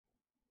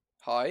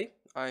Hi,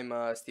 I'm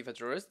Steve,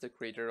 the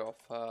creator of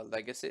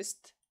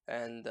LagAssist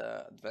and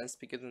Advanced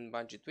Picotin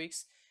Budget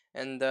Tweaks,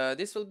 and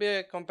this will be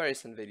a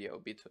comparison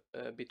video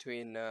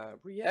between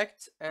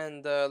React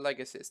and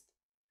LagAssist.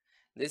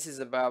 This is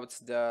about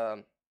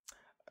the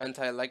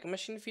anti-lag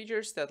machine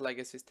features that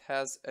LagAssist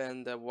has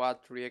and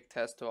what React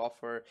has to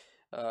offer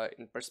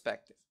in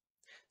perspective.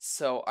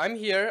 So I'm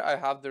here, I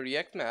have the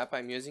React map,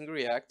 I'm using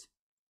React.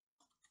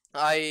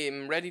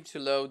 I'm ready to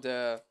load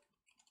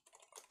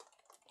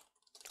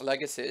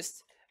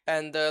LagAssist,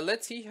 and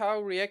let's see how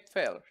React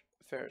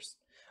fares.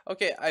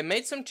 Okay, I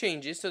made some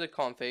changes to the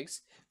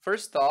configs.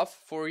 First off,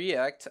 for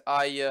React,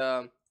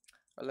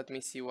 let me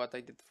see what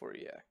I did for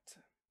React.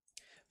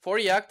 For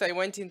React, I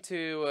went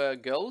into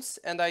goals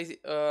and I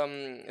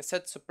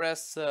set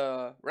suppress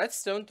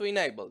redstone to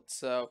enabled,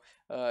 so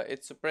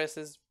it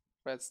suppresses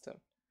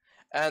redstone.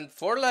 And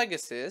for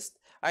LagAssist,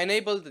 I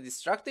enabled the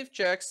destructive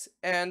checks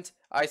and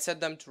I set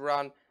them to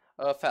run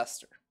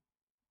faster.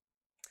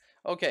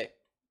 Okay,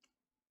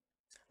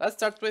 let's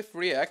start with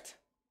React.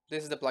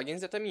 This is the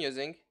plugins that I'm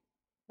using.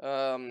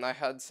 I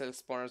had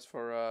sales spawners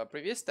for a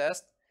previous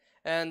test,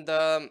 and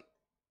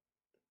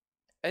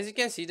as you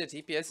can see, the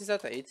TPS is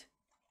at 8,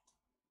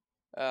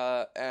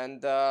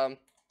 and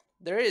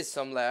there is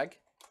some lag,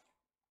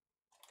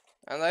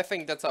 and I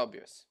think that's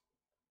obvious.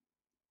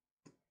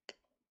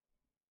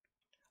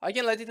 I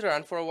can let it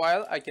run for a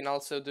while. I can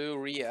also do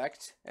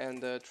React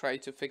and try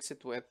to fix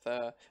it with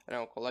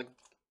collect,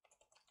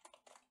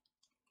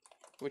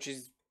 which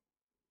is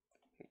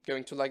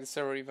going to lag the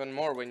server even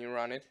more when you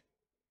run it.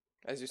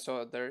 As you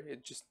saw there,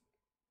 it just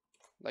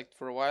lagged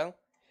for a while.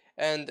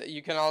 And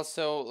you can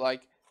also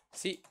like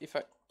see if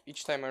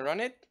each time I run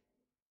it,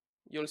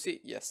 you'll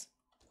see yes.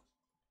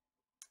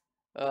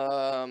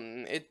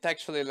 It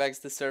actually lags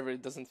the server.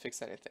 It doesn't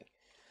fix anything.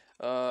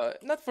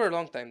 Not for a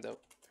long time though.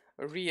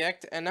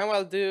 React, and now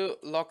I'll do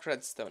lock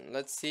redstone.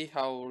 Let's see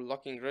how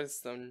locking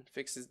redstone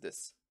fixes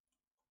this.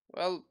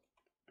 Well,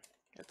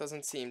 it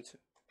doesn't seem to.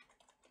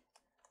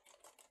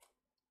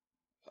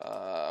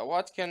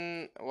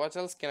 What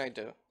else can I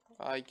do?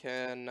 I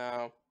can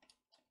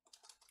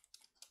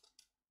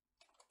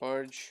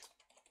purge.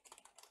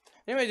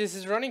 Anyway, this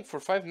is running for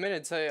 5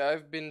 minutes.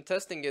 I've been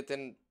testing it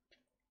and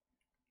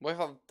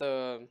without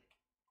the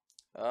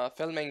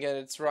filming, and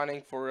it's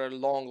running for a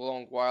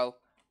long while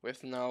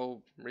with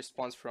no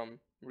response from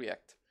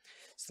React.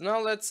 So now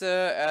let's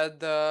add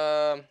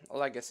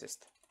LagAssist.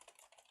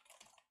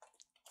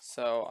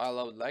 So I'll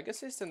load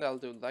LagAssist and I'll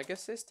do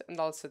LagAssist and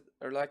I'll set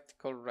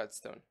electrical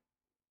redstone.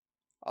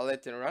 I'll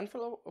let it run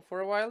for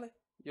a while.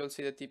 You'll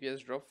see the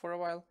TPS drop for a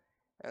while,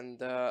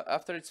 and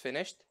after it's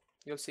finished,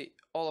 you'll see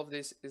all of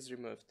this is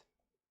removed.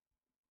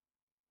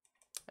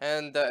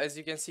 And as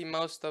you can see,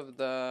 most of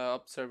the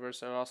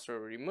observers are also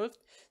removed.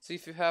 So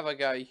if you have a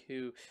guy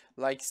who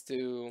likes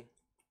to,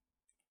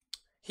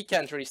 he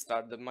can't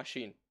restart the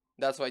machine.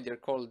 That's why they're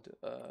called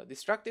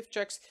destructive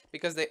checks,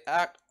 because they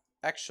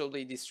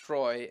actually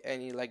destroy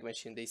any lag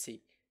machine they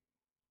see.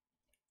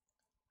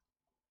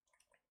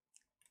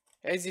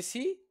 As you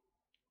see,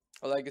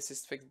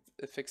 LagAssist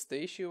fixed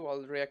the issue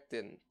while React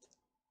didn't.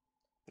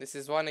 This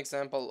is one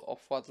example of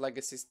what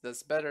LagAssist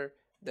does better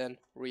than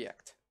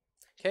React.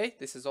 Okay,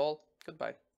 this is all. Goodbye.